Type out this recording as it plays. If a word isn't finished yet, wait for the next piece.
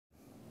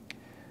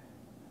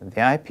The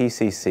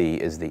IPCC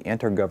is the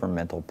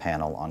Intergovernmental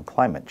Panel on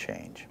Climate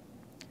Change.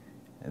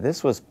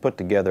 This was put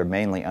together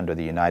mainly under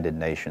the United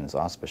Nations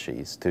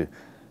auspices to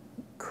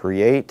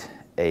create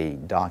a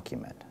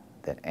document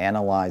that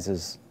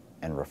analyzes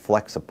and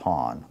reflects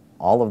upon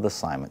all of the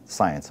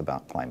science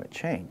about climate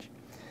change.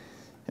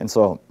 And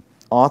so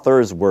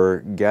authors were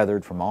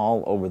gathered from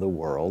all over the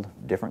world,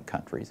 different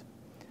countries,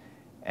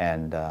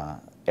 and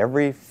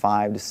every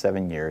 5 to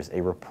 7 years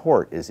a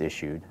report is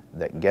issued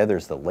that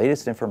gathers the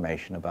latest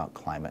information about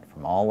climate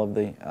from all of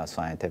the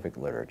scientific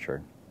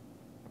literature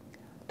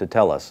to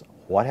tell us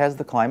what has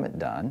the climate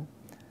done,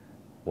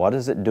 what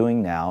is it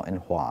doing now and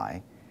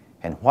why,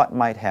 and what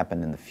might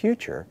happen in the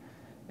future,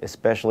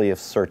 especially if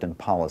certain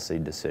policy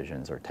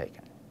decisions are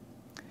taken.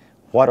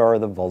 What are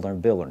the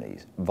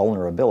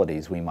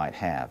vulnerabilities we might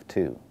have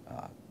to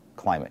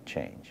climate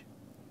change?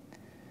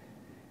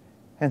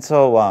 And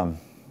so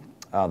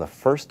the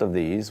first of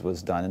these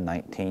was done in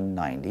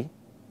 1990.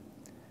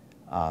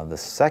 The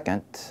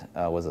second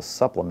was a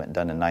supplement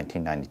done in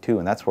 1992,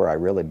 and that's where I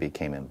really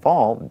became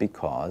involved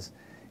because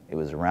it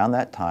was around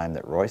that time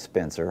that Roy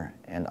Spencer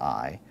and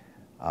I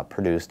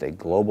produced a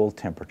global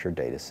temperature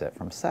data set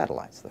from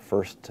satellites, the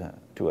first to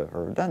have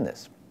ever done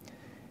this.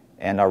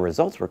 And our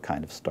results were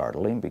kind of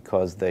startling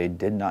because they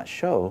did not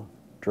show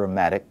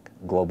dramatic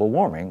global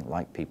warming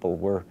like people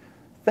were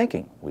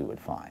thinking we would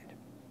find.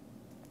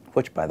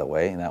 Which, by the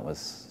way, and that was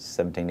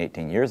 17,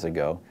 18 years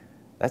ago,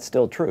 that's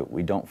still true.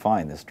 We don't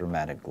find this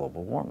dramatic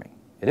global warming.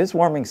 It is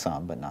warming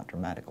some, but not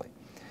dramatically.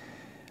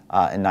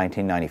 In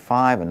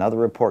 1995, another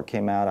report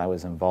came out I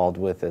was involved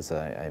with as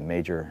a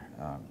major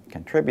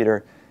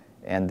contributor.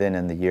 And then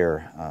in the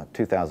year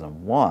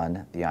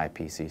 2001, the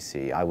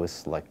IPCC, I was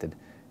selected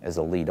as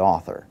a lead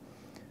author,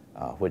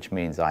 which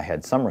means I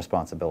had some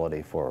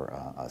responsibility for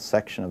a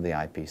section of the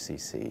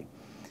IPCC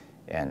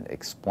and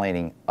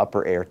explaining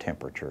upper air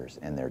temperatures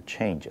and their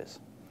changes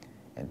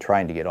and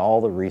trying to get all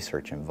the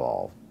research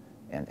involved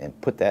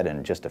and put that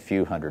in just a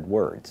few hundred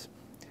words.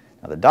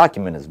 Now the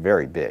document is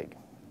very big,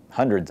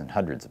 hundreds and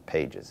hundreds of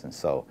pages, and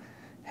so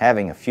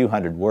having a few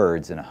hundred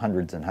words in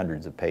hundreds and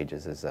hundreds of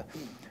pages is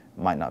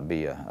might not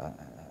be a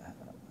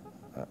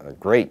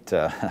great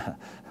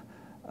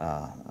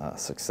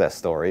success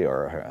story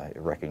or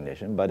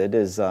recognition, but it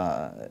is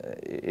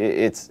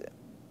it's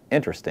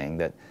interesting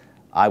that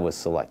I was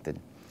selected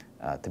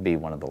to be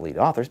one of the lead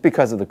authors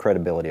because of the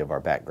credibility of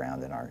our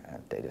background and our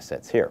data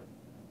sets here.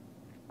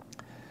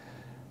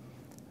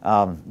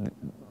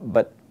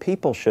 But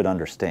people should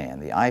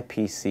understand the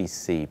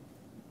IPCC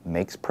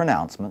makes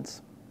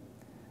pronouncements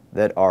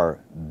that are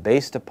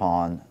based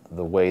upon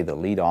the way the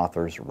lead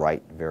authors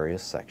write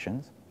various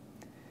sections.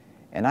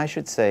 And I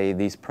should say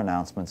these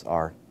pronouncements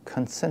are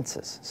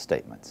consensus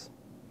statements.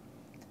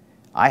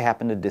 I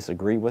happen to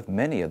disagree with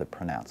many of the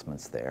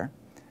pronouncements there,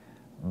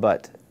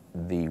 but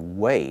the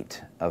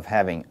weight of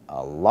having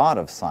a lot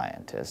of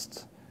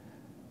scientists,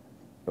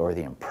 or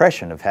the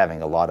impression of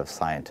having a lot of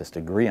scientists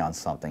agree on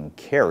something,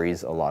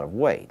 carries a lot of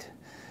weight.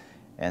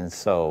 And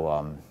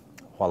so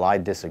while I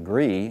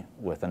disagree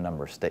with a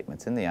number of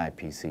statements in the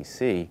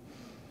IPCC,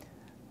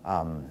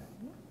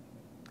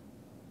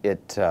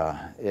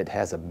 it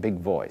has a big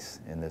voice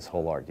in this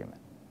whole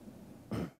argument.